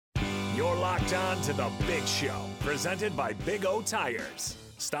You're locked on to The Big Show, presented by Big O Tires.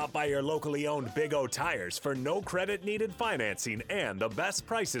 Stop by your locally owned Big O Tires for no credit needed financing and the best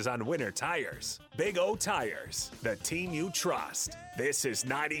prices on winter tires. Big O Tires, the team you trust. This is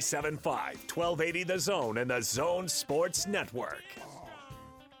 97.5, 1280 The Zone and The Zone Sports Network.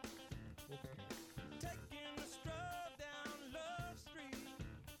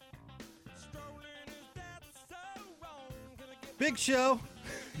 Big Show.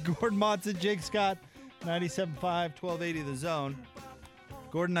 Gordon Monson, Jake Scott, 97.5, 1280 The Zone.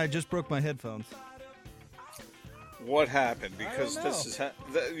 Gordon, I just broke my headphones. What happened? Because this is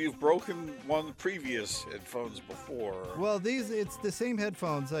you've broken one of the previous headphones before. Well, it's the same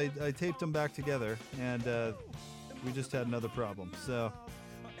headphones. I taped them back together, and we just had another problem. So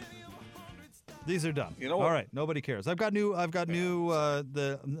these are done. You know what? All right, nobody cares. I've got new.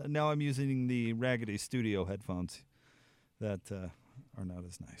 Now I'm using the Raggedy Studio headphones that are not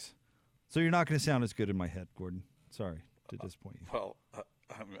as nice. So you're not going to sound as good in my head, Gordon. Sorry to disappoint you. Well,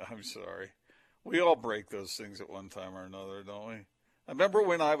 I'm sorry. We all break those things at one time or another, don't we? I remember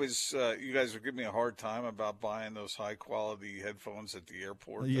when I was, you guys were giving me a hard time about buying those high-quality headphones at the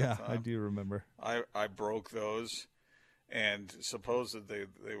airport. Yeah, I do remember. I broke those, and supposedly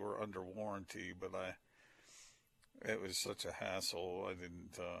they were under warranty, but it was such a hassle. I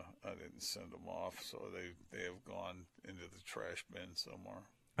didn't send them off, so they have gone into the trash bin somewhere.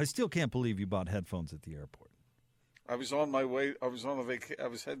 I still can't believe you bought headphones at the airport. I was on my way. I was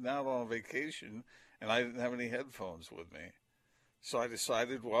heading out on a vacation, and I didn't have any headphones with me. So I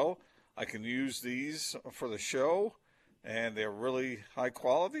decided, well, I can use these for the show, and they're really high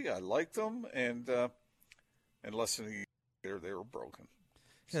quality. I like them, and in less than a year, they were broken.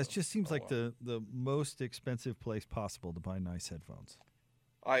 Yeah, it just seems like the most expensive place possible to buy nice headphones.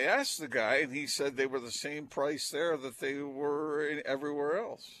 I asked the guy, and he said they were the same price there that they were everywhere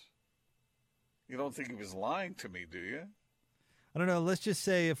else. You don't think he was lying to me, do you? I don't know. Let's just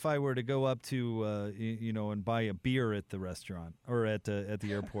say if I were to go up to, and buy a beer at the restaurant or at the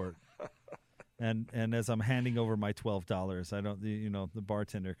airport, and as I'm handing over my $12, I don't, the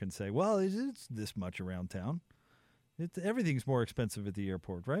bartender can say, well, it's this much around town. Everything's more expensive at the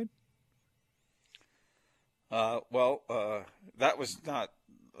airport, right? That was not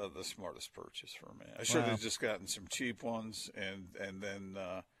the smartest purchase for me. I should have just gotten some cheap ones and then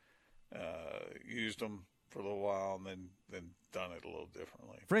used them for a little while and then done it a little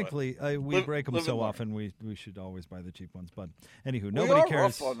differently. Frankly, we break them so often, we should always buy the cheap ones. But anywho, nobody we are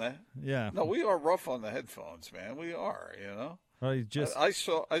cares. Rough on that. Yeah. No, we are rough on the headphones, man. We are, I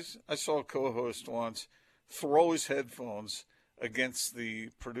saw a co-host once throw his headphones against the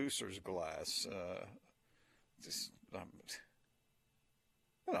producer's glass.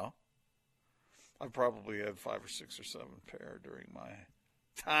 I probably had 5 or 6 or 7 pair during my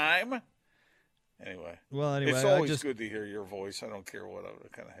time. Anyway, it's always good to hear your voice. I don't care what other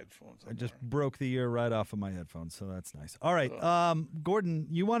kind of headphones. I just broke the ear right off of my headphones, so that's nice. All right, Gordon,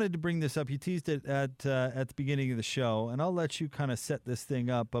 you wanted to bring this up. You teased it at the beginning of the show, and I'll let you kind of set this thing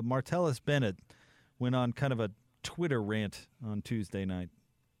up. But Martellus Bennett went on kind of a Twitter rant on Tuesday night.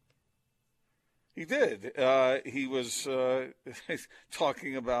 He did. He was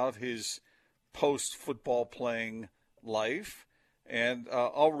talking about his post-football playing life. And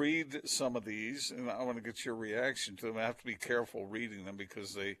I'll read some of these, and I want to get your reaction to them. I have to be careful reading them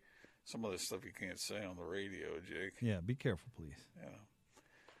because some of the stuff you can't say on the radio, Jake. Yeah, be careful, please. Yeah.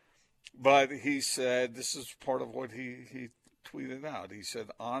 But he said, this is part of what he tweeted out. He said,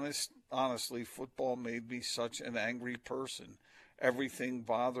 honestly, football made me such an angry person. Everything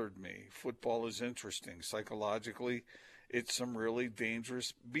bothered me. Football is interesting. Psychologically, it's some really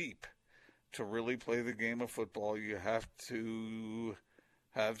dangerous beep. To really play the game of football, you have to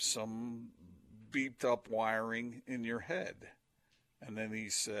have some beeped up wiring in your head. And then he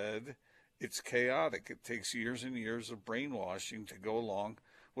said, it's chaotic. It takes years and years of brainwashing to go along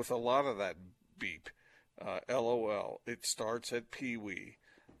with a lot of that beep. LOL. It starts at Pee-wee.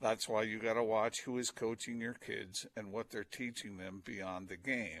 That's why you got to watch who is coaching your kids and what they're teaching them beyond the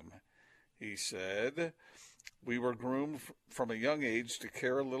game. He said, we were groomed from a young age to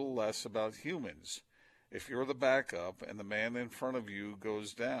care a little less about humans. If you're the backup and the man in front of you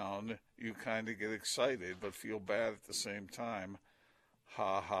goes down, you kind of get excited but feel bad at the same time.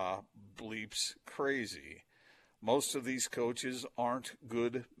 Ha ha, bleeps crazy. Most of these coaches aren't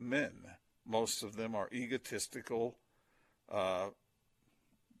good men. Most of them are egotistical, blank.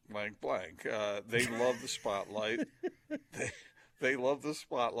 They love the spotlight. They love the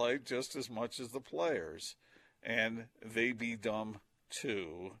spotlight just as much as the players. And they be dumb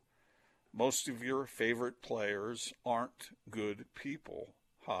too. Most of your favorite players aren't good people.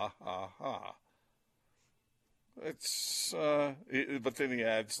 Ha, ha, ha. It's, but then he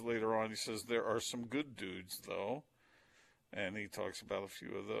adds later on, he says, there are some good dudes, though. And he talks about a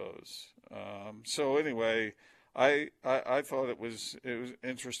few of those. So anyway, I thought it was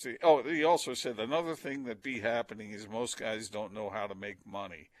interesting. Oh, he also said another thing that be happening is most guys don't know how to make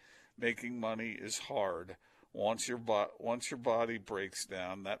money. Making money is hard. Once your body breaks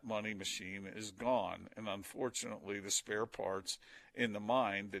down, that money machine is gone. And unfortunately, the spare parts in the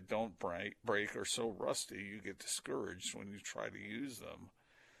mind that don't break are so rusty, you get discouraged when you try to use them.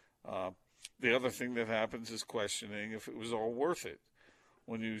 The other thing that happens is questioning if it was all worth it.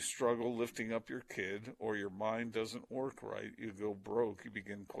 When you struggle lifting up your kid or your mind doesn't work right, you go broke, you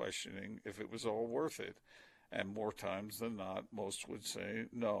begin questioning if it was all worth it. And more times than not, most would say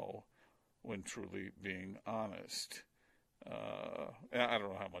no, when truly being honest. I don't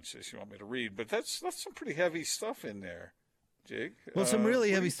know how much this you want me to read, but that's some pretty heavy stuff in there, Jake. Well, some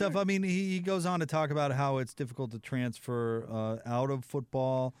really heavy stuff. I mean, he goes on to talk about how it's difficult to transfer out of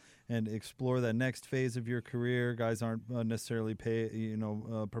football and explore that next phase of your career. Guys aren't necessarily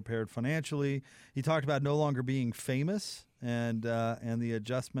prepared financially. He talked about no longer being famous and the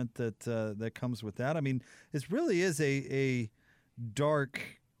adjustment that comes with that. I mean, it really is a dark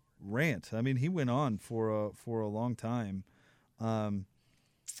rant. I mean, he went on for a long time. And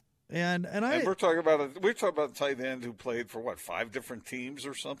we're talking about a tight end who played for 5 different teams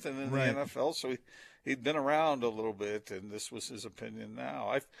or something in the NFL. So he'd been around a little bit, and this was his opinion.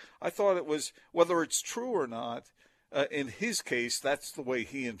 Now, I thought it was, whether it's true or not, in his case, that's the way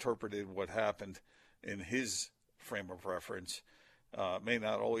he interpreted what happened in his frame of reference. May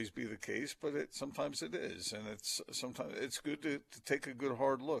not always be the case, but sometimes it is, and sometimes it's good to take a good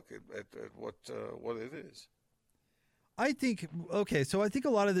hard look at what it is. I think so I think a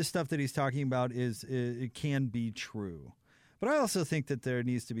lot of this stuff that he's talking about it can be true, but I also think that there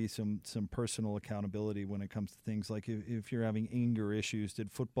needs to be some personal accountability when it comes to things like if you're having anger issues.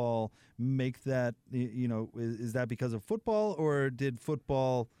 Did football make that? Is that because of football, or did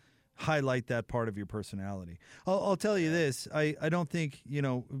football highlight that part of your personality? I'll tell you this. I don't think,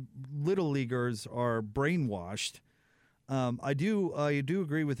 little leaguers are brainwashed. I do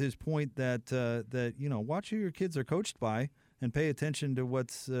agree with his point that watch who your kids are coached by and pay attention to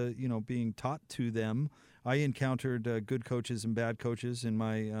what's being taught to them. I encountered good coaches and bad coaches in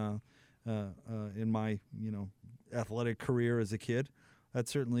my athletic career as a kid. That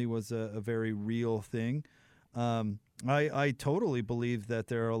certainly was a very real thing. I totally believe that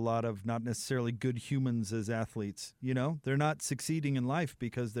there are a lot of not necessarily good humans as athletes. They're not succeeding in life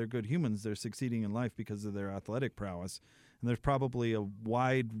because they're good humans. They're succeeding in life because of their athletic prowess. And there's probably a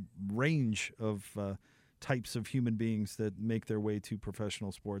wide range of types of human beings that make their way to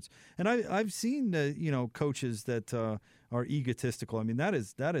professional sports. And I've seen coaches that are egotistical. I mean, that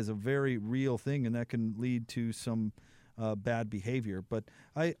is a very real thing, and that can lead to some bad behavior. But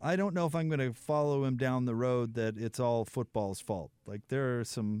I don't know if I'm going to follow him down the road that it's all football's fault. Like, there are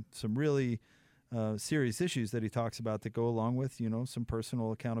some really serious issues that he talks about that go along with, some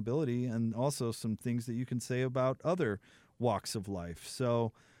personal accountability, and also some things that you can say about other walks of life.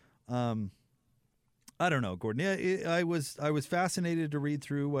 So I don't know, Gordon. I was fascinated to read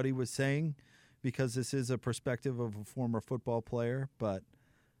through what he was saying, because this is a perspective of a former football player, but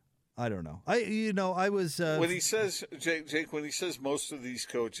I don't know. I was when he says, Jake, when he says most of these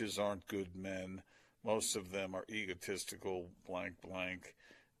coaches aren't good men, most of them are egotistical, blank, blank.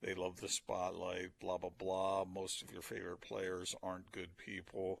 They love the spotlight, blah, blah, blah. Most of your favorite players aren't good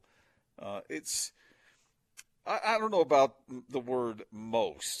people. I don't know about the word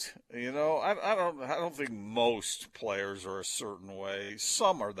most. I don't think most players are a certain way.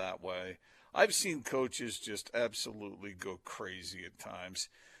 Some are that way. I've seen coaches just absolutely go crazy at times.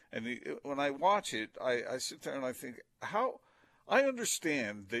 And when I watch it, I sit there and I think, I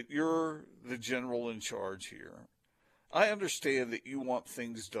understand that you're the general in charge here. I understand that you want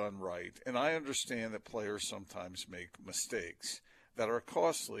things done right. And I understand that players sometimes make mistakes that are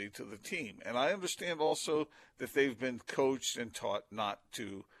costly to the team. And I understand also that they've been coached and taught not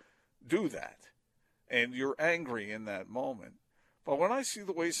to do that. And you're angry in that moment. But when I see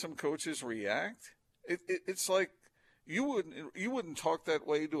the way some coaches react, it's like, you wouldn't talk that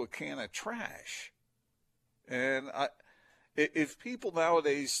way to a can of trash. And if people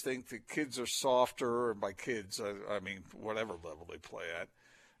nowadays think that kids are softer, and by kids I mean whatever level they play at,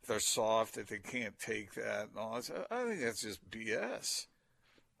 if they're soft, that they can't take that, and all that, I think that's just BS.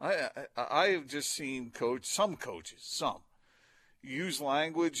 I have just seen some coaches use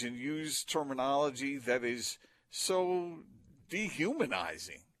language and use terminology that is so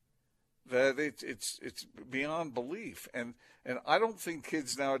dehumanizing. that it's beyond belief. And I don't think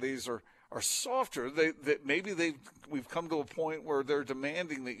kids nowadays are softer. We've come to a point where they're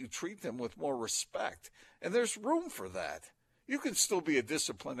demanding that you treat them with more respect, and there's room for that. You can still be a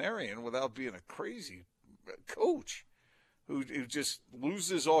disciplinarian without being a crazy coach who just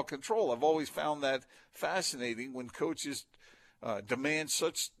loses all control. I've always found that fascinating when coaches demand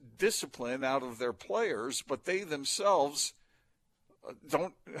such discipline out of their players, but they themselves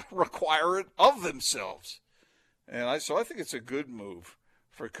don't require it of themselves. And so I think it's a good move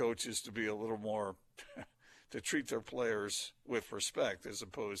for coaches to be a little more to treat their players with respect as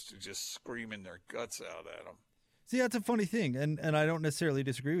opposed to just screaming their guts out at them. See, that's a funny thing, and I don't necessarily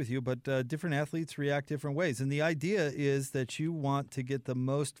disagree with you, but different athletes react different ways. And the idea is that you want to get the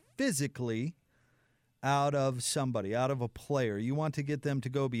most physically out of somebody, out of a player. You want to get them to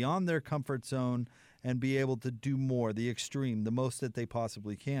go beyond their comfort zone and be able to do more, the extreme, the most that they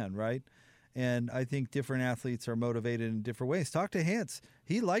possibly can, right? And I think different athletes are motivated in different ways. Talk to Hans.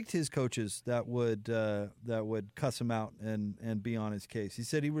 He liked his coaches that would cuss him out and be on his case. He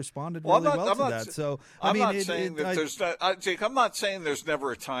said he responded really well to that. So I'm not saying Jake. I'm not saying there's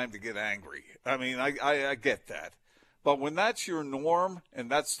never a time to get angry. I mean, I get that, but when that's your norm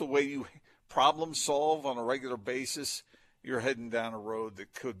and that's the way you problem solve on a regular basis, you're heading down a road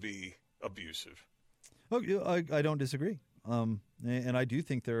that could be abusive. Oh, I don't disagree. And I do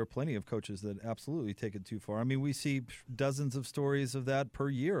think there are plenty of coaches that absolutely take it too far. I mean, we see dozens of stories of that per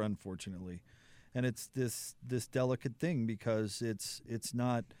year, unfortunately, and it's this delicate thing because it's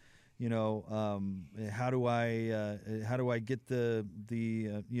not, how do I get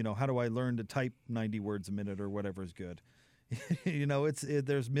how do I learn to type 90 words a minute or whatever is good.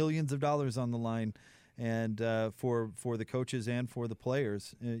 There's millions of dollars on the line, and for the coaches and for the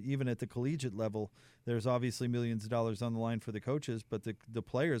players, even at the collegiate level, there's obviously millions of dollars on the line for the coaches, but the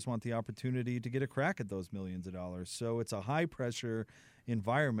players want the opportunity to get a crack at those millions of dollars. So it's a high pressure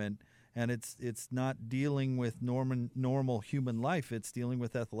environment, and it's not dealing with normal human life. It's dealing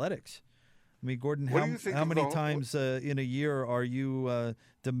with athletics. I mean, Gordon, how many times in a year are you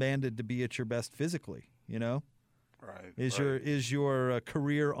demanded to be at your best physically? Right. Is your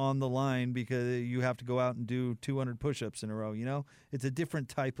career on the line because you have to go out and do 200 push-ups in a row? It's a different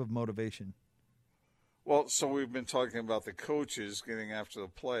type of motivation. Well, so we've been talking about the coaches getting after the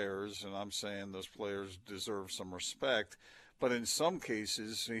players, and I'm saying those players deserve some respect. But in some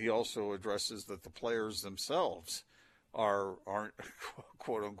cases, he also addresses that the players themselves aren't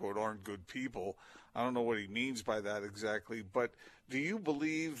quote unquote aren't good people. I don't know what he means by that exactly, but do you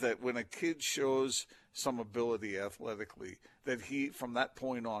believe that when a kid shows some ability athletically, that he from that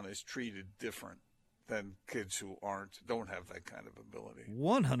point on is treated different than kids who don't have that kind of ability?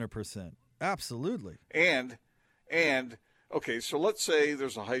 100%. Absolutely. And okay, so let's say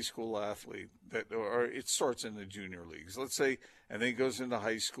there's a high school athlete or it starts in the junior leagues. Let's say, and then he goes into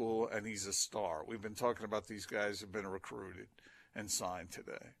high school and he's a star. We've been talking about these guys who've been recruited and signed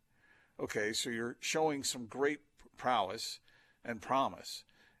today. Okay, so you're showing some great prowess and promise.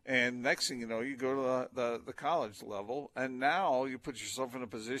 And next thing you know, you go to the college level, and now you put yourself in a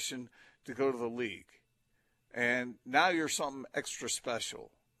position to go to the league. And now you're something extra special,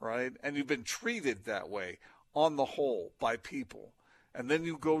 right? And you've been treated that way on the whole by people. And then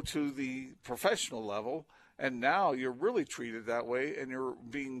you go to the professional level, and now you're really treated that way,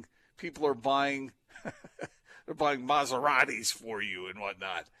 and people are buying they're buying Maseratis for you and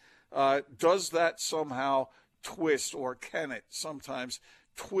whatnot. Does that somehow twist, or can it sometimes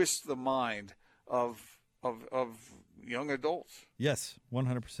twist the mind of young adults? Yes,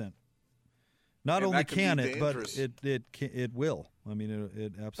 100%. Not only can it, but it will. I mean,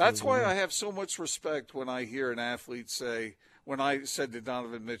 it absolutely. That's why will. I have so much respect when I hear an athlete say, when I said to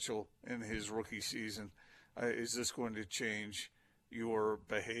Donovan Mitchell in his rookie season, is this going to change your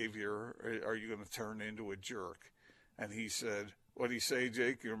behavior? Are you going to turn into a jerk? And he said, what did he say,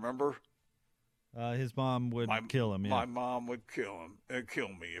 Jake? You remember? His mom would kill him. Yeah. My mom would kill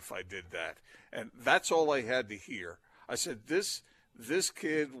me if I did that. And that's all I had to hear. I said, this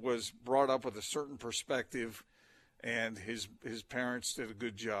kid was brought up with a certain perspective, and his parents did a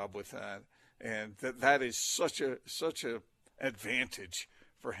good job with that. And that is such a advantage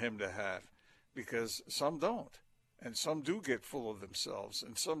for him to have, because some don't, and some do get full of themselves,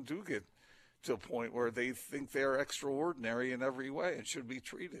 and some do get to a point where they think they're extraordinary in every way and should be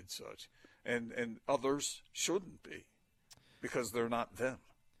treated such, and others shouldn't be because they're not them.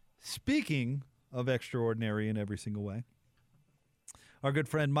 Speaking of extraordinary in every single way, our good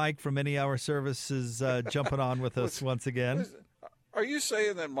friend Mike from Any Hour Service is jumping on with us once again. Are you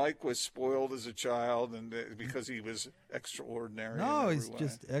saying that Mike was spoiled as a child and because he was extraordinary? No, in he's every way?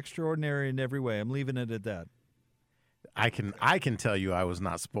 just extraordinary in every way. I'm leaving it at that. I can tell you I was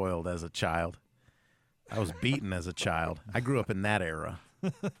not spoiled as a child. I was beaten as a child. I grew up in that era.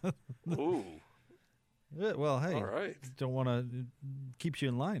 Ooh. Well, hey, All right. don't want to keeps you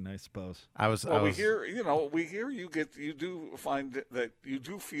in line, I suppose. Well, we hear you do find that you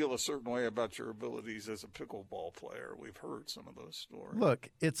do feel a certain way about your abilities as a pickleball player. We've heard some of those stories. Look,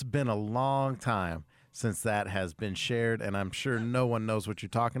 it's been a long time since that has been shared, and I'm sure no one knows what you're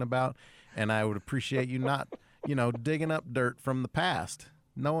talking about. And I would appreciate you not, digging up dirt from the past.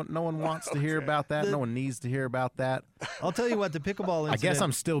 No one wants to hear about that. No one needs to hear about that. I'll tell you what, the pickleball incident... I guess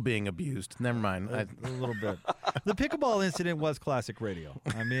I'm still being abused. Never mind. A little bit. The pickleball incident was classic radio.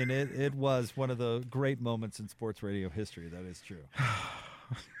 I mean, it was one of the great moments in sports radio history. That is true.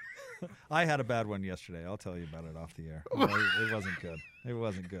 I had a bad one yesterday. I'll tell you about it off the air. It wasn't good. It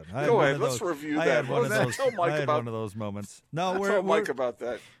wasn't good. Go ahead. Let's review that. I had one of those. Tell Mike I had about one of those moments. No, tell Mike about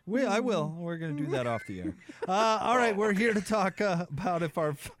that. I will. We're going to do that off the air. All right, we're here to talk about if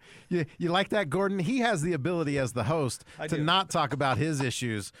our. You like that, Gordon? He has the ability as the host to not talk about his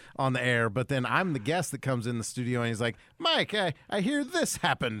issues on the air, but then I'm the guest that comes in the studio and he's like, Mike, I hear this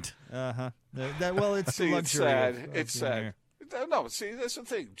happened. Uh-huh. Well, it's the luxury. It's sad. No, see, that's the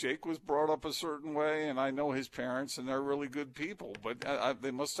thing. Jake was brought up a certain way, and I know his parents, and they're really good people. But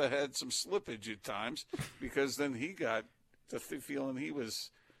they must have had some slippage at times, because then he got the feeling he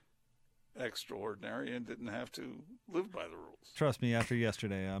was extraordinary and didn't have to live by the rules. Trust me, after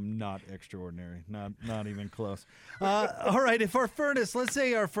yesterday, I'm not extraordinary. Not even close. All right, if our furnace, let's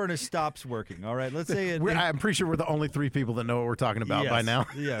say our furnace stops working, all right? Let's say I'm pretty sure we're the only three people that know what we're talking about by now.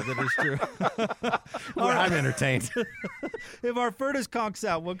 Yeah, that is true. I'm entertained. If our furnace conks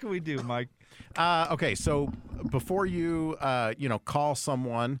out, what can we do, Mike? Okay, so before you call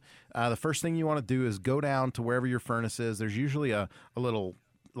someone, the first thing you want to do is go down to wherever your furnace is. There's usually a little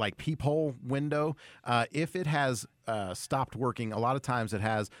peephole window. If it has stopped working, a lot of times it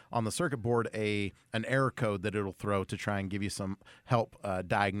has on the circuit board an error code that it'll throw to try and give you some help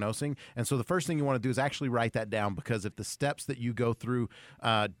diagnosing. And so the first thing you want to do is actually write that down, because if the steps that you go through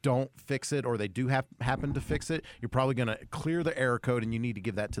don't fix it, or they do happen to fix it, you're probably going to clear the error code, and you need to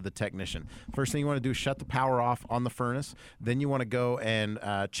give that to the technician. First thing you want to do is shut the power off on the furnace. Then you want to go and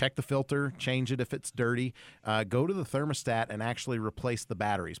check the filter, change it if it's dirty, go to the thermostat and actually replace the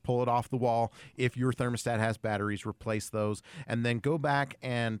batteries. Pull it off the wall. If your thermostat has batteries, replace those, and then go back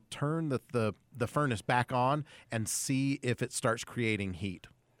and turn the furnace back on and see if it starts creating heat.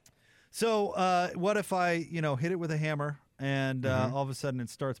 So what if I hit it with a hammer and all of a sudden it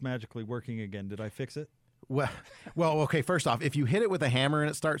starts magically working again? Did I fix it? Well, okay, first off, if you hit it with a hammer and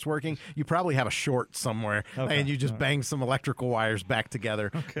it starts working, you probably have a short somewhere, and you just bang some electrical wires back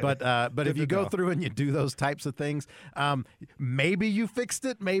together. Okay. But if you go through and you do those types of things, maybe you fixed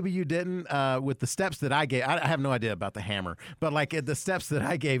it, maybe you didn't. With the steps that I gave, I have no idea about the hammer, but the steps that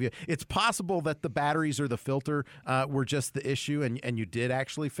I gave you, it's possible that the batteries or the filter were just the issue, and you did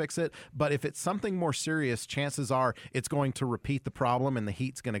actually fix it. But if it's something more serious, chances are it's going to repeat the problem, and the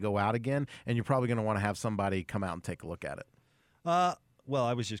heat's going to go out again, and you're probably going to want to have somebody come out and take a look at it. Well,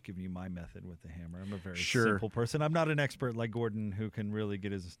 I was just giving you my method with the hammer. I'm a very simple person. I'm not an expert like Gordon, who can really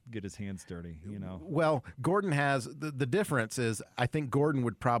get his hands dirty, Well, Gordon has the difference is, I think Gordon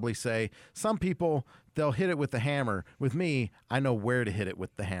would probably say some people, they'll hit it with the hammer. With me, I know where to hit it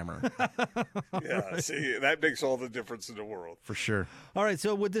with the hammer. Yeah, see, that makes all the difference in the world. For sure. All right,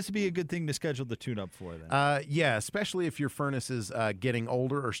 so would this be a good thing to schedule the tune-up for then? Yeah, especially if your furnace is getting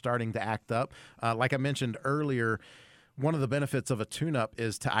older or starting to act up. Like I mentioned earlier, one of the benefits of a tune-up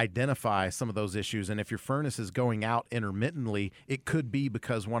is to identify some of those issues. And if your furnace is going out intermittently, it could be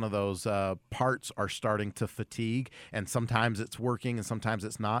because one of those parts are starting to fatigue, and sometimes it's working and sometimes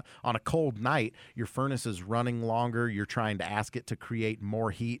it's not. On a cold night, your furnace is running longer. You're trying to ask it to create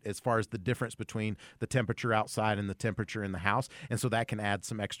more heat as far as the difference between the temperature outside and the temperature in the house. And so that can add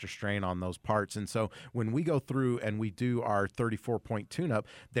some extra strain on those parts. And so when we go through and we do our 34-point tune-up,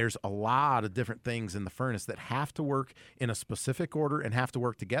 there's a lot of different things in the furnace that have to work in a specific order and have to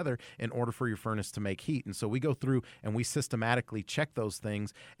work together in order for your furnace to make heat. And so we go through and we systematically check those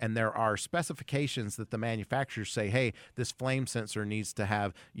things, and there are specifications that the manufacturers say, hey, this flame sensor needs to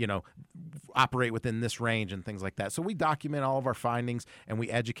have, operate within this range and things like that. So we document all of our findings, and we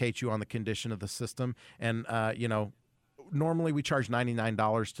educate you on the condition of the system. And, Normally we charge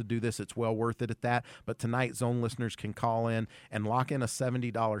 $99 to do this. It's well worth it at that. But tonight, Zone listeners can call in and lock in a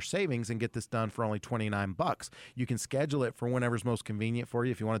 $70 savings and get this done for only $29. You can schedule it for whenever's most convenient for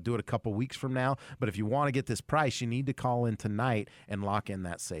you if you want to do it a couple weeks from now. But if you want to get this price, you need to call in tonight and lock in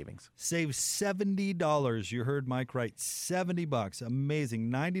that savings. Save $70. You heard Mike right. $70. Amazing.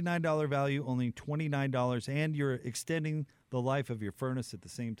 $99 value, only $29. And you're extending the life of your furnace at the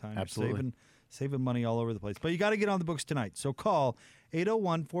same time. Absolutely. You're saving money all over the place. But you got to get on the books tonight. So call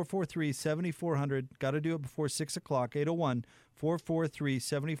 801-443-7400. Got to do it before 6 o'clock.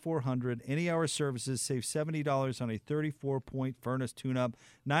 801-443-7400. Any hour services. Save $70 on a 34-point furnace tune-up.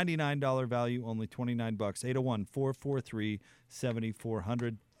 $99 value, only $29.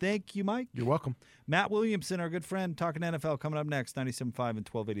 801-443-7400. Thank you, Mike. You're welcome. Matt Williamson, our good friend, talking NFL, coming up next, 97.5 and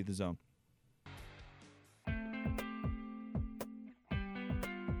 1280 The Zone.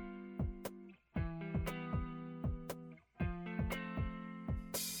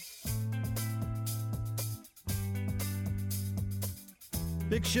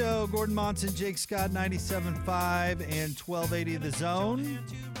 Big Show, Gordon Monson, Jake Scott, 97.5 and 1280 The Zone.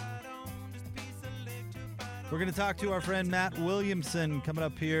 We're going to talk to our friend Matt Williamson coming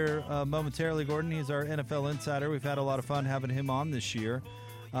up here momentarily, Gordon. He's our NFL insider. We've had a lot of fun having him on this year.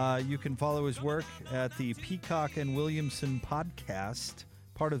 You can follow his work at the Peacock and Williamson podcast,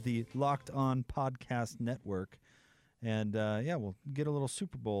 part of the Locked On Podcast Network. And, we'll get a little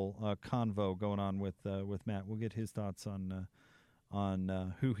Super Bowl convo going on with Matt. We'll get his thoughts on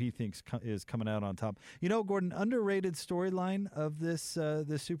who he thinks is coming out on top. You know, Gordon, underrated storyline of this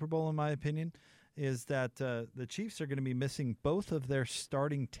Super Bowl, in my opinion, is that the Chiefs are going to be missing both of their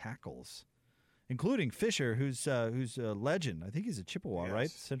starting tackles, including Fisher, who's a legend. I think he's a Chippewa, Yes. right?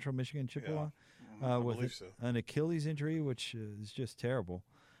 Central Michigan Chippewa, I with believe so. an Achilles injury, which is just terrible.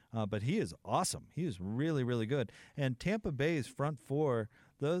 But he is awesome. He is really, really good. And Tampa Bay's front four,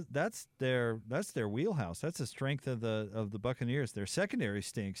 that's their wheelhouse. That's the strength of the Buccaneers. Their secondary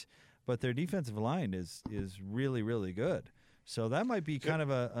stinks, but their defensive line is really, really good. So that might be kind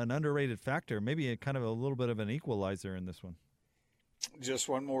of an underrated factor, maybe a little bit of an equalizer in this one. Just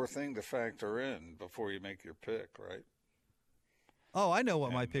one more thing to factor in before you make your pick, right? Oh, I know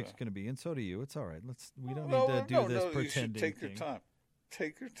what my pick's going to be, and so do you. It's all right. We don't need to do this pretending. You should take thing. your time.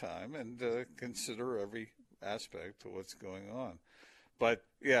 Take your time and consider every aspect of what's going on. But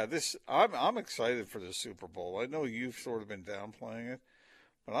yeah, I'm excited for the Super Bowl. I know you've sort of been downplaying it,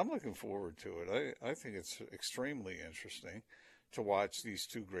 but I'm looking forward to it. I think it's extremely interesting to watch these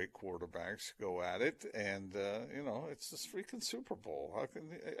two great quarterbacks go at it, and it's this freaking Super Bowl. How can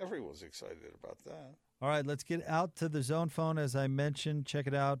everyone's excited about that? All right, let's get out to the Zone phone. As I mentioned, check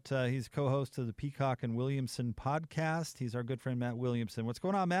it out. He's co-host of the Peacock and Williamson podcast. He's our good friend, Matt Williamson. What's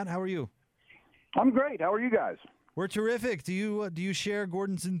going on, Matt? How are you? I'm great. How are you guys? We're terrific. Do you share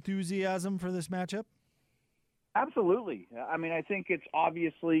Gordon's enthusiasm for this matchup? Absolutely. I mean, I think it's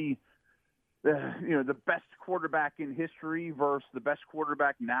obviously the best quarterback in history versus the best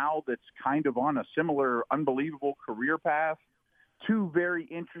quarterback now that's kind of on a similar unbelievable career path. Two very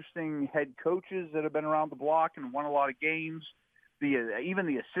interesting head coaches that have been around the block and won a lot of games. Even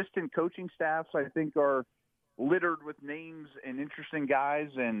the assistant coaching staffs, I think, are littered with names and interesting guys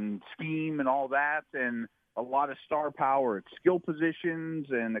and scheme and all that, and a lot of star power at skill positions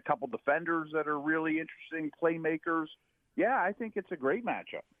and a couple defenders that are really interesting playmakers. Yeah, I think it's a great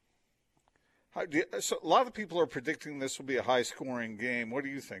matchup. So a lot of people are predicting this will be a high-scoring game. What do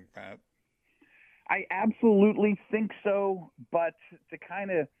you think, Matt? I absolutely think so, but to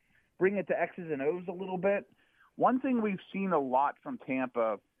kind of bring it to X's and O's a little bit, one thing we've seen a lot from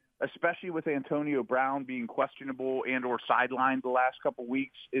Tampa, especially with Antonio Brown being questionable and or sidelined the last couple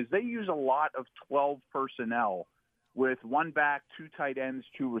weeks, is they use a lot of 12 personnel with one back, two tight ends,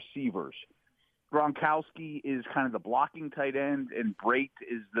 two receivers. Gronkowski is kind of the blocking tight end, and Brate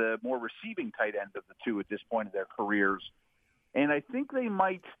is the more receiving tight end of the two at this point of their careers. And I think they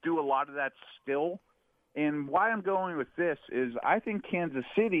might do a lot of that still. And why I'm going with this is I think Kansas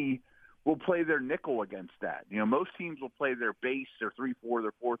City will play their nickel against that. You know, most teams will play their base, their 3-4,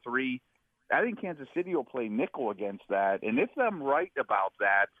 their 4-3. I think Kansas City will play nickel against that. And if I'm right about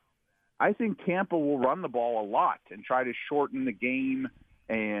that, I think Tampa will run the ball a lot and try to shorten the game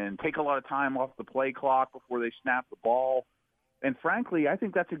and take a lot of time off the play clock before they snap the ball. And frankly, I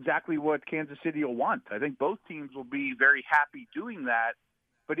think that's exactly what Kansas City will want. I think both teams will be very happy doing that.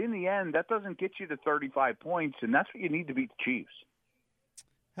 But in the end, that doesn't get you to 35 points, and that's what you need to beat the Chiefs.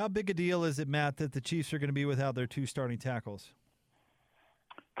 How big a deal is it, Matt, that the Chiefs are going to be without their two starting tackles?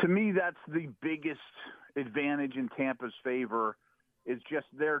 To me, that's the biggest advantage in Tampa's favor is just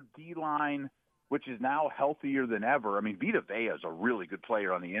their D-line which is now healthier than ever. I mean, Vita Vea is a really good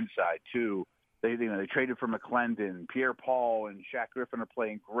player on the inside too. They traded for McClendon, Pierre Paul, and Shaq Griffin are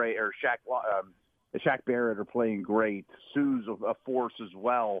playing great, or Shaq Barrett are playing great. Sue's a force as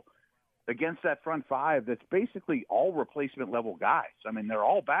well. Against that front five, that's basically all replacement level guys. I mean, they're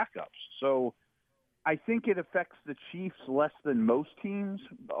all backups. So I think it affects the Chiefs less than most teams,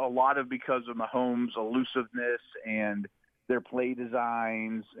 a lot of because of Mahomes' elusiveness and their play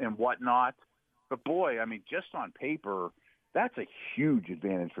designs and whatnot. But boy, I mean, just on paper, that's a huge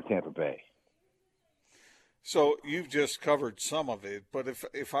advantage for Tampa Bay. So you've just covered some of it, but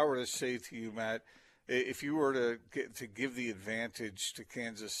if I were to say to you, Matt, if you were to give the advantage to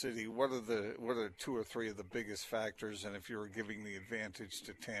Kansas City, what are two or three of the biggest factors? And if you were giving the advantage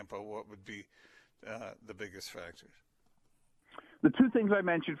to Tampa, what would be the biggest factors? The two things I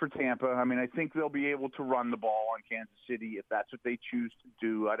mentioned for Tampa, I mean, I think they'll be able to run the ball on Kansas City if that's what they choose to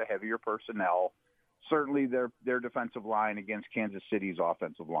do out of heavier personnel. Certainly their defensive line against Kansas City's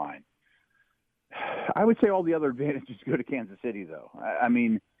offensive line. I would say all the other advantages go to Kansas City, though. I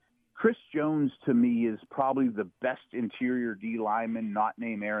mean, Chris Jones, to me, is probably the best interior D lineman not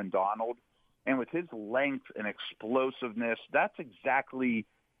named Aaron Donald. And with his length and explosiveness, that's exactly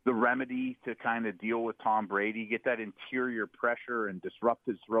the remedy to kind of deal with Tom Brady, get that interior pressure and disrupt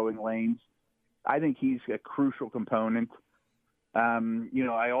his throwing lanes. I think he's a crucial component.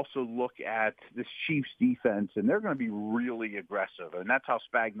 I also look at this Chiefs defense, and they're going to be really aggressive, and that's how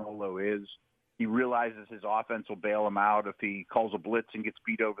Spagnuolo is. He realizes his offense will bail him out if he calls a blitz and gets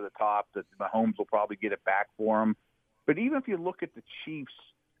beat over the top, that Mahomes will probably get it back for him. But even if you look at the Chiefs,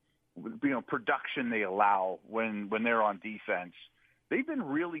 production they allow when they're on defense, they've been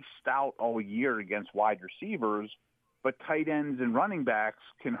really stout all year against wide receivers, but tight ends and running backs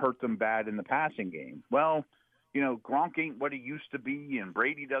can hurt them bad in the passing game. Well, Gronk ain't what he used to be, and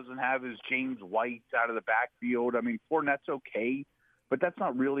Brady doesn't have his James White out of the backfield. I mean, Fournette's okay, but that's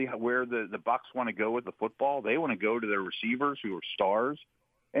not really where the Bucs want to go with the football. They want to go to their receivers who are stars,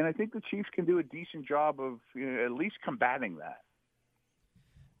 and I think the Chiefs can do a decent job of at least combating that.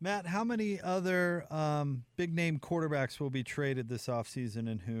 Matt, how many other big-name quarterbacks will be traded this offseason,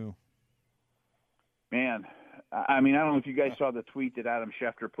 and who? Man, I mean, I don't know if you guys saw the tweet that Adam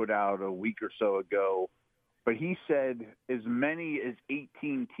Schefter put out a week or so ago, but he said as many as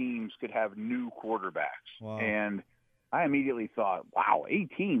 18 teams could have new quarterbacks. Wow. And I immediately thought, wow,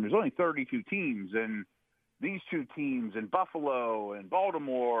 18? There's only 32 teams, and these two teams, and Buffalo and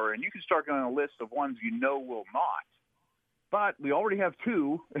Baltimore, and you can start going on a list of ones will not. But we already have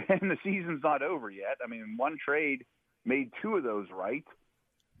two, and the season's not over yet. I mean, one trade made two of those right.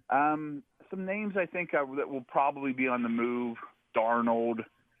 Some names I think that will probably be on the move, Darnold.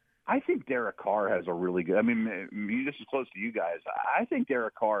 I think Derek Carr has a really good – I mean, this is close to you guys. I think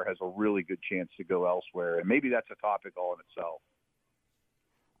Derek Carr has a really good chance to go elsewhere, and maybe that's a topic all in itself.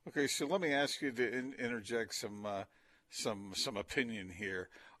 Okay, so let me ask you to interject some opinion here.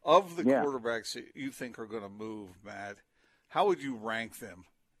 Of the quarterbacks that you think are going to move, Matt, how would you rank them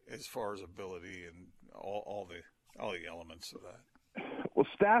as far as ability and all the elements of that? Well,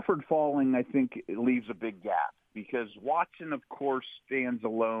 Stafford falling, I think, it leaves a big gap because Watson, of course, stands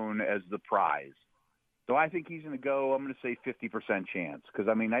alone as the prize. So I think he's going to go, I'm going to say 50% chance because,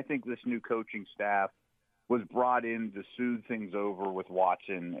 I mean, I think this new coaching staff was brought in to soothe things over with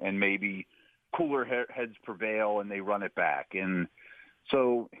Watson and maybe cooler heads prevail and they run it back. And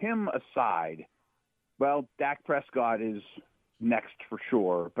so him aside, well, Dak Prescott is next for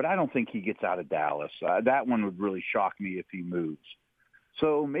sure, but I don't think he gets out of Dallas. That one would really shock me if he moves.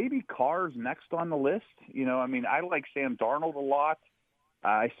 So maybe Carr's next on the list. I mean, I like Sam Darnold a lot.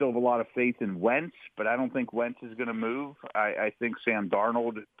 I still have a lot of faith in Wentz, but I don't think Wentz is going to move. I think Sam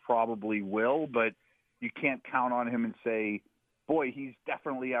Darnold probably will, but you can't count on him and say, boy, he's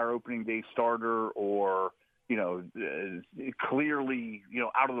definitely our opening day starter or, clearly,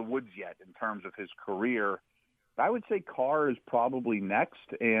 out of the woods yet in terms of his career. I would say Carr is probably next.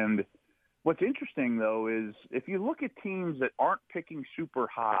 And what's interesting, though, is if you look at teams that aren't picking super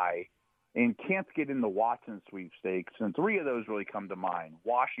high and can't get in the Watson sweepstakes, and three of those really come to mind,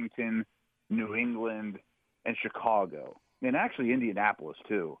 Washington, New England, and Chicago, and actually Indianapolis,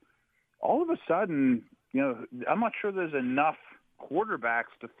 too. All of a sudden, I'm not sure there's enough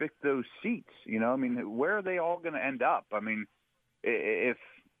quarterbacks to fit those seats. I mean, where are they all going to end up? I mean, if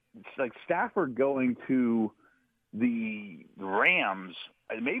it's like Stafford going to the Rams,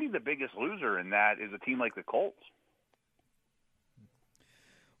 maybe the biggest loser in that is a team like the Colts.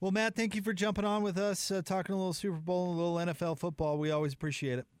 Well, Matt, thank you for jumping on with us, talking a little Super Bowl and a little NFL football. We always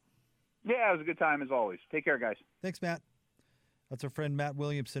appreciate it. Yeah, it was a good time as always. Take care, guys. Thanks, Matt. That's our friend Matt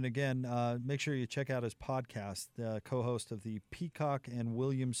Williamson again. Make sure you check out his podcast, co-host of the Peacock and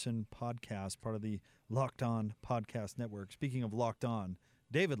Williamson podcast, part of the Locked On Podcast Network. Speaking of Locked On,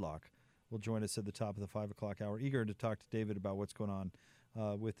 David Locke will join us at the top of the 5 o'clock hour. Eager to talk to David about what's going on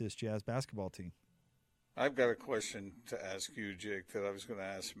with this Jazz basketball team. I've got a question to ask you, Jake, that I was going to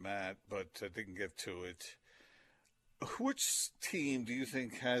ask Matt, but I didn't get to it. Which team do you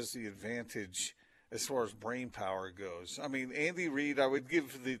think has the advantage as far as brain power goes? I mean, Andy Reid, I would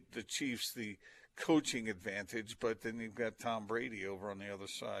give the Chiefs the coaching advantage, but then you've got Tom Brady over on the other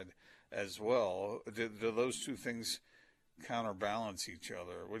side as well. Do those two things counterbalance each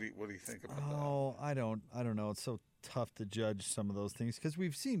other? What do you think about that? Oh, I don't know. It's so tough to judge some of those things because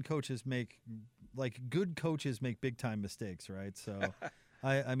we've seen coaches good coaches make big time mistakes, right? So,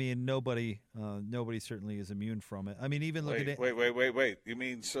 I mean, nobody certainly is immune from it. I mean, even look at it. Wait. You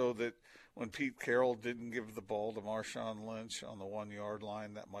mean so that when Pete Carroll didn't give the ball to Marshawn Lynch on the 1 yard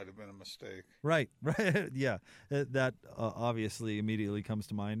line, that might have been a mistake? Right. Yeah. That obviously immediately comes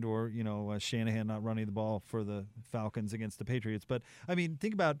to mind. Or, Shanahan not running the ball for the Falcons against the Patriots. But, I mean,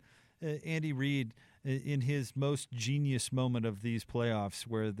 think about Andy Reid in his most genius moment of these playoffs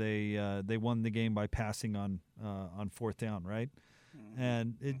where they won the game by passing on fourth down, right? Mm-hmm.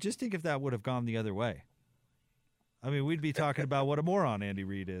 And just think if that would have gone the other way. I mean, we'd be talking about what a moron Andy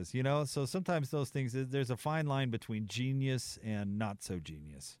Reid is, So sometimes those things, there's a fine line between genius and not so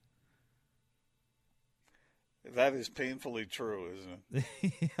genius. That is painfully true, isn't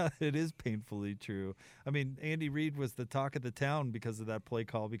it? Yeah, it is painfully true. I mean, Andy Reid was the talk of the town because of that play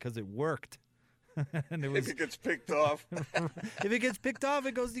call because it worked. And if it gets picked off. If it gets picked off,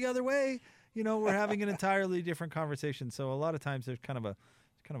 it goes the other way. We're having an entirely different conversation. So a lot of times there's kind of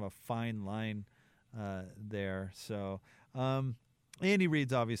a fine line there. So Andy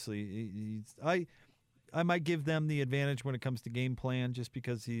Reid's obviously I might give them the advantage when it comes to game plan just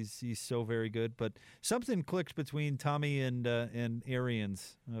because he's so very good. But something clicked between Tommy and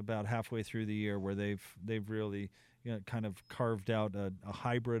Arians about halfway through the year where they've really kind of carved out a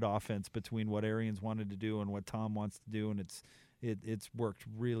hybrid offense between what Arians wanted to do and what Tom wants to do, and it's worked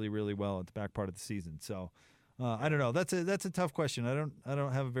really, really well at the back part of the season. So I don't know. That's a tough question. I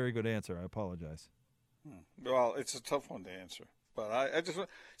don't have a very good answer. I apologize. Well, it's a tough one to answer. But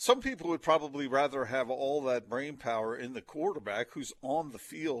some people would probably rather have all that brain power in the quarterback who's on the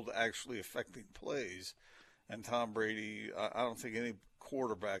field actually affecting plays. And Tom Brady, I don't think any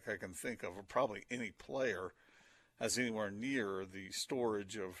quarterback I can think of, or probably any player, has anywhere near the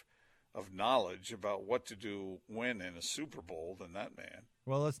storage of knowledge about what to do when in a Super Bowl than that man.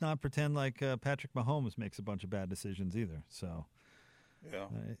 Well, let's not pretend like Patrick Mahomes makes a bunch of bad decisions either. So. Yeah.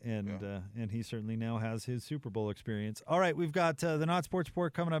 And he certainly now has his Super Bowl experience. All right, we've got the Not Sports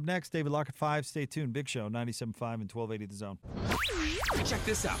Report coming up next. David Locke at 5. Stay tuned. Big Show, 97.5 and 1280 The Zone. Check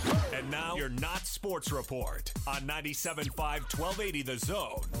this out. And now your Not Sports Report on 97.5, 1280 The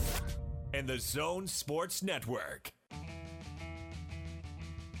Zone and The Zone Sports Network.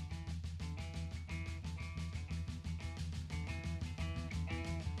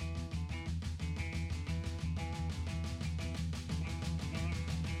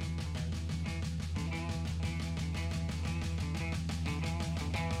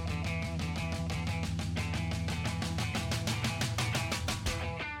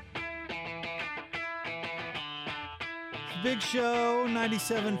 Big Show,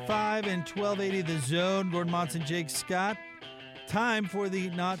 97.5 and 1280 The Zone. Gordon Monson, Jake Scott. Time for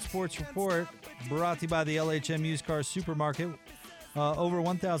the Not Sports Report, brought to you by the LHM Used Car Supermarket. Over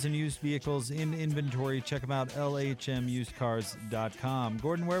 1,000 used vehicles in inventory. Check them out, lhmusedcars.com.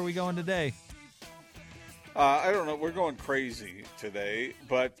 Gordon, where are we going today? I don't know. We're going crazy today,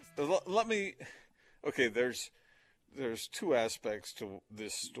 but let me. Okay, there's two aspects to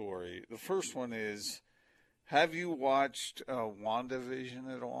this story. The first one is, have you watched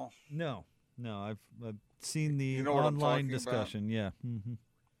WandaVision at all? No. I've seen the online discussion. About? Yeah, mm-hmm.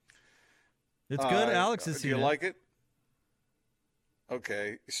 It's good. Alex has seen it. Do you like it?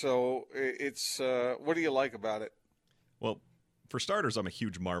 Okay, so it's what do you like about it? Well, for starters, I'm a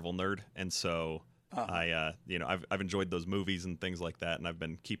huge Marvel nerd, and so I've enjoyed those movies and things like that, and I've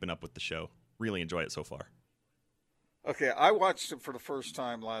been keeping up with the show. Really enjoy it so far. Okay, I watched it for the first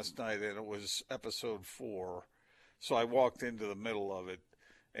time last night, and it was episode 4, so I walked into the middle of it,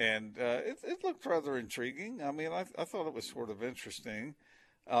 and it looked rather intriguing. I mean, I thought it was sort of interesting,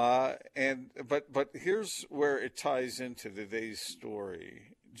 but here's where it ties into today's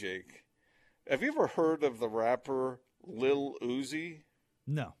story, Jake. Have you ever heard of the rapper Lil Uzi?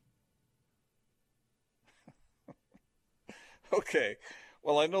 No. Okay.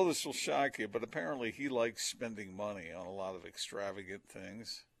 Well, I know this will shock you, but apparently he likes spending money on a lot of extravagant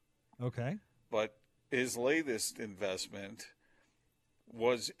things. Okay. But his latest investment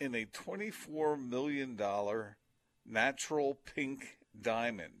was in a $24 million natural pink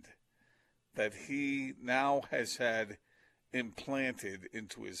diamond that he now has had implanted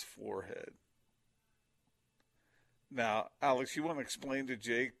into his forehead. Now, Alex, you want to explain to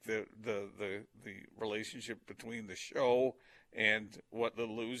Jake the relationship between the show and what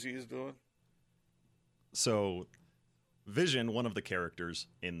Little Uzi is doing? So, Vision, one of the characters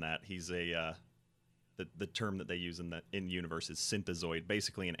in that, he's a the term that they use in universe is synthezoid,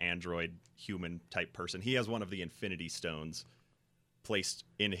 basically an android human type person. He has one of the Infinity Stones placed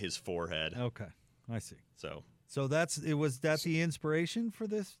in his forehead. Okay, I see. So was that the inspiration for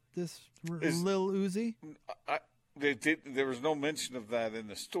this Lil Uzi? There was no mention of that in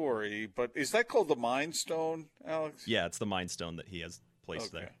the story, but is that called the Mind Stone, Alex? yeah, it's the Mind Stone that he has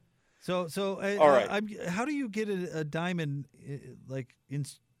placed there. So All right. how do you get a diamond like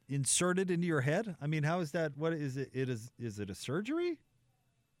inserted into your head? I mean, how is that? What is it? Is it a surgery?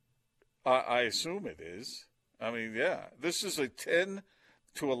 I assume it is. I mean, yeah, this is a 10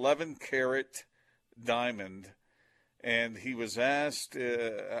 to 11 carat diamond, and he was asked,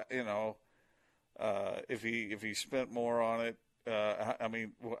 if he spent more on it,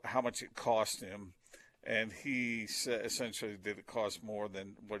 how much it cost him, and he said essentially did it cost more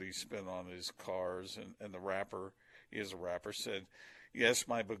than what he spent on his cars, and the rapper, he is a rapper, said, yes,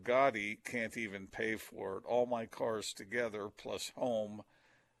 my Bugatti can't even pay for it. All my cars together plus home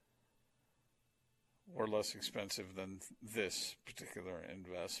were less expensive than this particular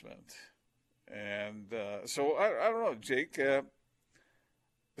investment. And so I don't know, Jake.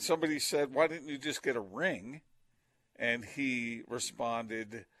 Somebody said, why didn't you just get a ring? And he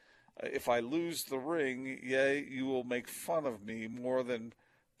responded, if I lose the ring, yea, you will make fun of me more than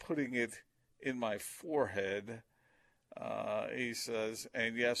putting it in my forehead. He says,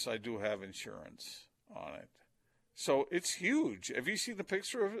 and yes, I do have insurance on it. So it's huge. Have you seen the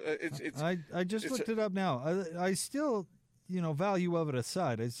picture of it? I just looked it up now. I still, value of it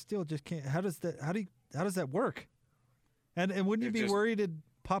aside, I still just can't. How does that work? And wouldn't you be worried it'd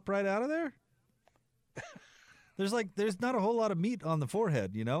pop right out of there? There's not a whole lot of meat on the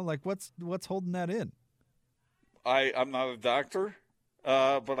forehead, Like what's holding that in? I'm not a doctor,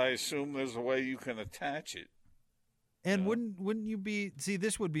 but I assume there's a way you can attach it. And wouldn't you be? See,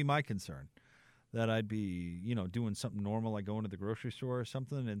 this would be my concern. That I'd be, doing something normal, like going to the grocery store or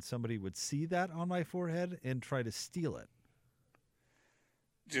something, and somebody would see that on my forehead and try to steal it.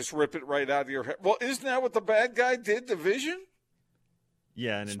 Just rip it right out of your head. Well, isn't that what the bad guy did to Vision?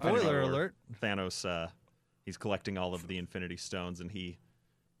 Yeah, and Spoiler alert. Thanos, he's collecting all of the Infinity Stones, and he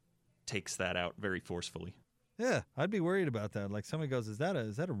takes that out very forcefully. Yeah, I'd be worried about that. Like somebody goes, is that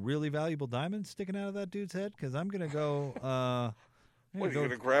a really valuable diamond sticking out of that dude's head? Because I'm going to go... What, are you going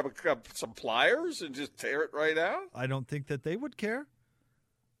to grab some pliers and just tear it right out? I don't think that they would care.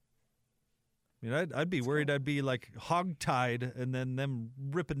 I mean, I'd be worried I'd be like hog-tied and then them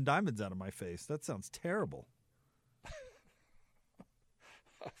ripping diamonds out of my face. That sounds terrible.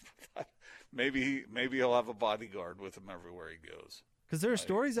 Maybe he'll have a bodyguard with him everywhere he goes. Because there are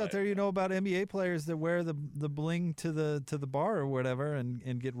stories out there, about NBA players that wear the bling to the bar or whatever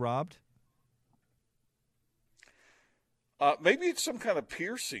and get robbed. Maybe it's some kind of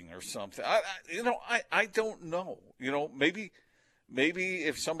piercing or something. I don't know. Maybe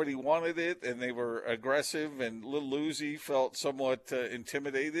if somebody wanted it and they were aggressive and Lil Uzi felt somewhat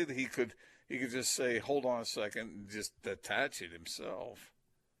intimidated, he could just say, "Hold on a second," and just attach it himself.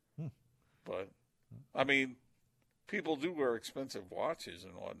 But I mean, people do wear expensive watches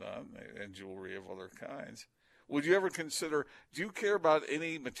and whatnot, and jewelry of other kinds. Would you ever consider? Do you care about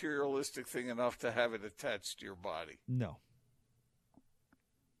any materialistic thing enough to have it attached to your body? No.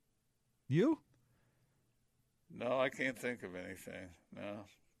 You? No, I can't think of anything. No.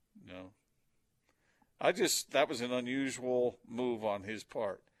 That was an unusual move on his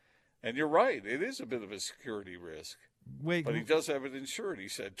part. And you're right, it is a bit of a security risk. Wait. But he does have it insured, he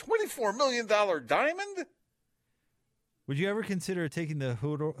said. $24 million diamond? Would you ever consider taking the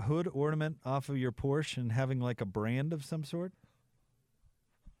hood ornament off of your Porsche and having like a brand of some sort?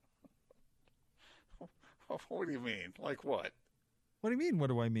 What do you mean? Like what? What do you mean? What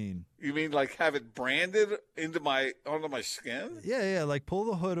do I mean? You mean like have it branded onto my skin? Yeah. Like pull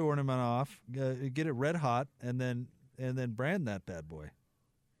the hood ornament off, get it red hot, and then brand that bad boy.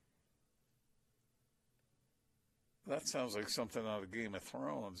 That sounds like something out of Game of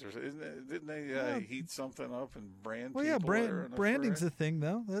Thrones. Didn't they heat something up and brand? Well, people yeah, branding's a thing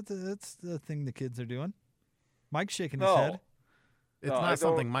though. That's the thing the kids are doing. Mike's shaking his No. head. It's No, I not don't-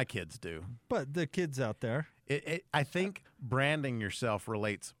 something my kids do. But the kids out there, I think branding yourself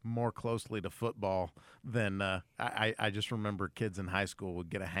relates more closely to football than I just remember kids in high school would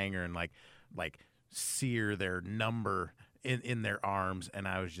get a hanger and like sear their number in their arms, and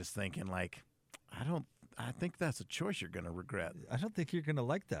I was just thinking like, I think that's a choice you're going to regret. I don't think you're going to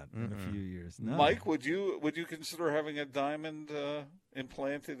like that in a few years. No. Mike, would you consider having a diamond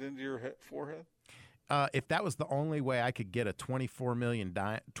implanted into your forehead? If that was the only way I could get a $24 million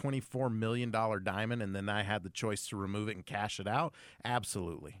diamond, and then I had the choice to remove it and cash it out,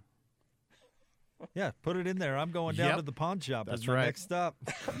 absolutely. Yeah, put it in there. I'm going down Yep. to the pawn shop. That's as my right. Next stop.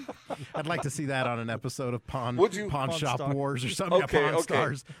 I'd like to see that on an episode of Pawn Pawn Shop Star. Wars or something. Okay, Yeah, Pawn okay.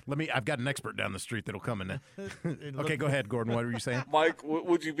 Stars. I've got an expert down the street that'll come in. Okay, go ahead, Gordon. What were you saying? Mike,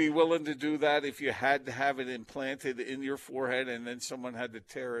 would you be willing to do that if you had to have it implanted in your forehead and then someone had to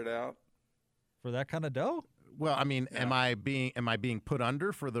tear it out? For that kind of dough? Well, I mean, am I being put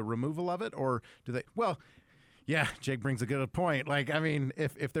under for the removal of it, or do they? Well, yeah, Jake brings a good point. Like, I mean,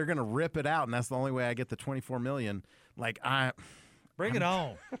 if they're gonna rip it out and that's the only way I get the $24 million, like Bring it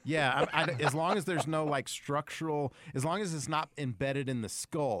on. yeah, as long as there's no like structural, as long as it's not embedded in the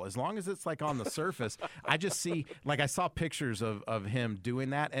skull, as long as it's like on the surface, I just see like I saw pictures of him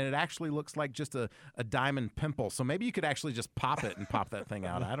doing that, and it actually looks like just a diamond pimple. So maybe you could actually just pop it and pop that thing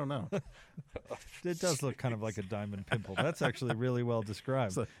out. I don't know. It does look kind of like a diamond pimple. That's actually really well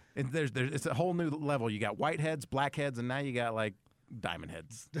described. So and there's it's a whole new level. You got white heads, black heads, and now you got like diamond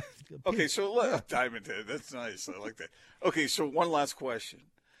heads. Okay, so diamond head. That's nice. I like that. Okay, so one last question: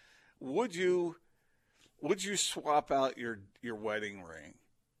 Would you swap out your wedding ring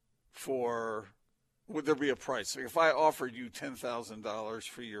for? Would there be a price? Like if I offered you $10,000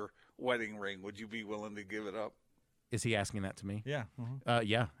 for your wedding ring, would you be willing to give it up? Is he asking that to me? Yeah. mhm.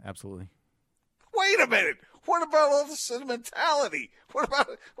 Yeah, absolutely. Wait a minute. What about all the sentimentality? What about?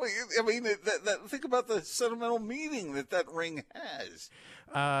 I mean, think about the sentimental meaning that ring has.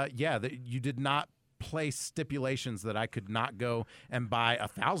 Yeah, you did not place stipulations that I could not go and buy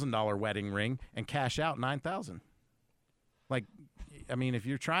 $1,000 wedding ring and cash out $9,000. Like, I mean, if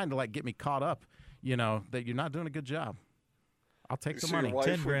you're trying to like get me caught up, you know that you're not doing a good job. I'll take the So money. Your wife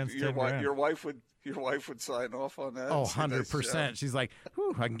 10 would- grand's your 10 wi- grand. Your wife would sign off on that. Oh, Say, nice 100%. job. She's like,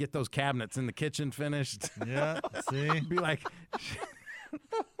 whew, I can get those cabinets in the kitchen finished. Yeah. See? Be like,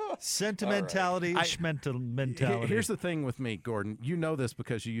 Sentimentality, schmentality. Here's the thing with me, Gordon. You know this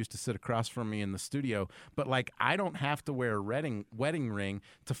because you used to sit across from me in the studio. But like, I don't have to wear a wedding ring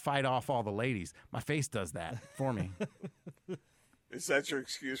to fight off all the ladies. My face does that for me. Is that your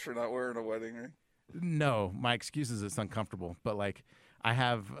excuse for not wearing a wedding ring? No, my excuse is it's uncomfortable. But like, I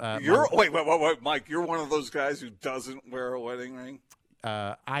have. Wait, Mike. You're one of those guys who doesn't wear a wedding ring.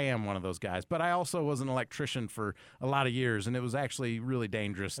 I am one of those guys, but I also was an electrician for a lot of years, and it was actually really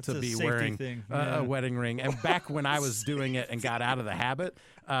dangerous That's to a be safety wearing thing. a Yeah. wedding ring. And back when I was doing it and got out of the habit,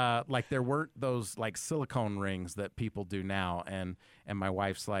 like there weren't those like silicone rings that people do now. And my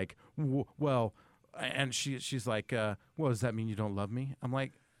wife's like, well, and she's like, well, does that mean you don't love me? I'm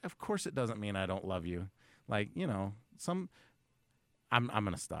like, of course it doesn't mean I don't love you. Like, you know, I'm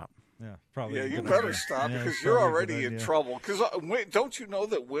gonna stop. Yeah, probably. Yeah, a you good better idea. stop Yeah, because it's you're probably a good already in idea. trouble. Because don't you know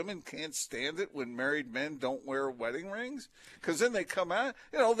that women can't stand it when married men don't wear wedding rings? Because then they come out,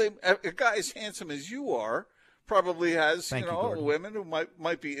 you know, a guy as handsome as you are probably has, Thank you, Gordon. women who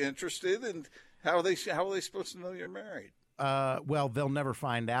might be interested. And how are they supposed to know you're married? Well, they'll never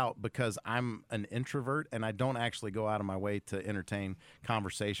find out because I'm an introvert and I don't actually go out of my way to entertain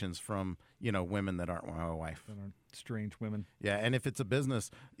conversations from, you know, women that aren't my wife. That are strange women. Yeah, and if it's a business,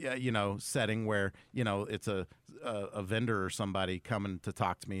 you know, setting where, you know, it's a vendor or somebody coming to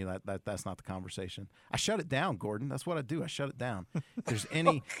talk to me, that's not the conversation. I shut it down, Gordon. That's what I do. I shut it down. If there's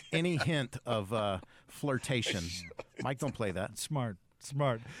any hint of flirtation, Mike, don't play that. Smart.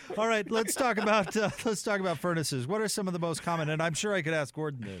 All right, let's talk about furnaces. What are some of the most common? And I'm sure I could ask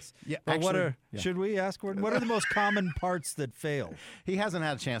Gordon this. Yeah, But actually, should we ask Gordon? What are the most common parts that fail? He hasn't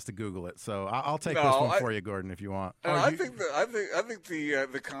had a chance to Google it, so I'll take No, this one for you, Gordon, if you want. And I think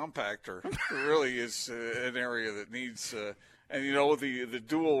the compactor really is an area that needs, and you know, the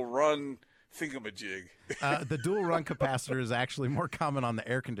dual run thingamajig. The dual run capacitor is actually more common on the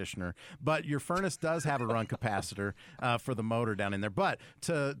air conditioner, but your furnace does have a run capacitor for the motor down in there. But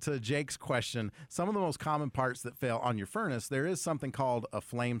to Jake's question, some of the most common parts that fail on your furnace, there is something called a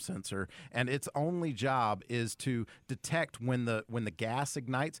flame sensor, and its only job is to detect when the gas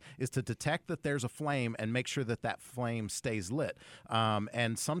ignites, is to detect that there's a flame and make sure that flame stays lit.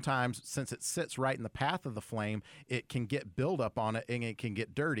 And sometimes, since it sits right in the path of the flame, it can get buildup on it and it can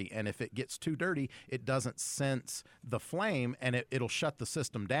get dirty. And if it gets too dirty, it doesn't doesn't sense the flame, and it'll shut the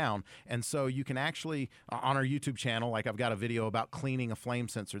system down. And so you can actually, on our YouTube channel, like I've got a video about cleaning a flame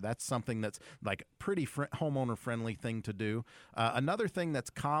sensor. That's something that's like pretty homeowner-friendly thing to do. Another thing that's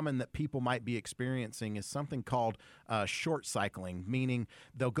common that people might be experiencing is something called short cycling, meaning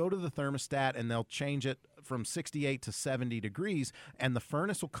they'll go to the thermostat and they'll change it from 68 to 70 degrees, and the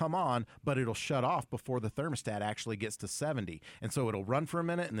furnace will come on, but it'll shut off before the thermostat actually gets to 70. And so it'll run for a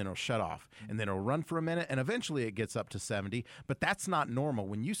minute, and then it'll shut off. And then it'll run for a minute, and eventually it gets up to 70. But that's not normal.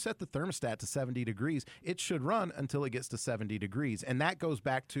 When you set the thermostat to 70 degrees, it should run until it gets to 70 degrees. And that goes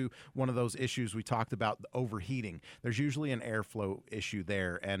back to one of those issues we talked about, the overheating. There's usually an airflow issue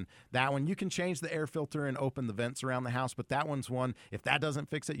there. And that one, you can change the air filter and open the vents around the house, but that one's one, if that doesn't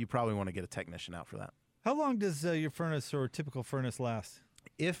fix it, you probably want to get a technician out for that. How long does your furnace or typical furnace last?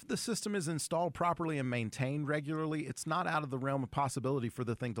 If the system is installed properly and maintained regularly, it's not out of the realm of possibility for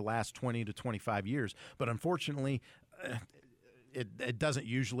the thing to last 20 to 25 years. But unfortunately, it doesn't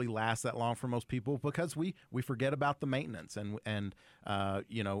usually last that long for most people because we forget about the maintenance and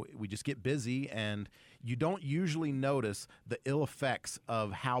we just get busy, and you don't usually notice the ill effects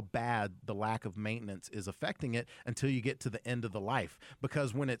of how bad the lack of maintenance is affecting it until you get to the end of the life.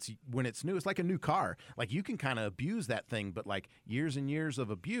 Because when it's new, it's like a new car. Like you can kind of abuse that thing, but like years and years of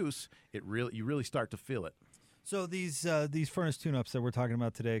abuse, you really start to feel it. So these furnace tune-ups that we're talking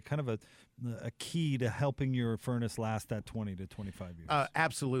about today, kind of a key to helping your furnace last that 20 to 25 years.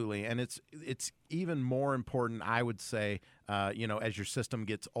 Absolutely, and it's even more important, I would say, as your system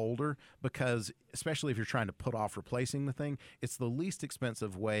gets older, because especially if you're trying to put off replacing the thing, it's the least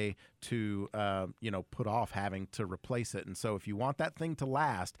expensive way to put off having to replace it. And so if you want that thing to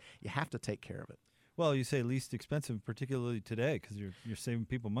last, you have to take care of it. Well, you say least expensive, particularly today, because you're saving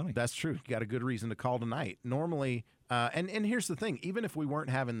people money. That's true. You got a good reason to call tonight. Normally, and here's the thing: even if we weren't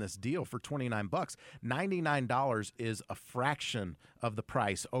having this deal for $29, $99 is a fraction of the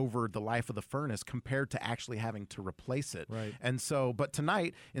price over the life of the furnace compared to actually having to replace it. Right. And so, but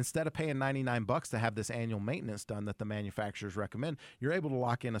tonight, instead of paying $99 to have this annual maintenance done that the manufacturers recommend, you're able to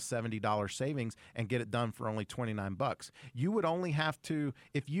lock in a $70 savings and get it done for only $29. You would only have to,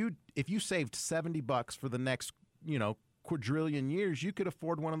 if you saved $70 for the next, quadrillion years, you could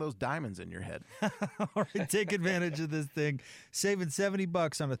afford one of those diamonds in your head. All right, take advantage of this thing. Saving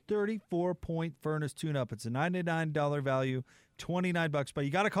 $70 on a 34-point furnace tune-up. It's a $99 value, $29. But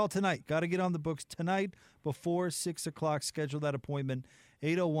you got to call tonight. Got to get on the books tonight before 6 o'clock. Schedule that appointment.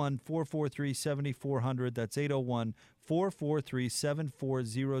 801-443-7400. That's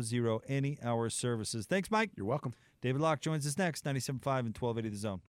 801-443-7400. Any hour services. Thanks, Mike. You're welcome. David Locke joins us next, 97.5 and 1280 The Zone.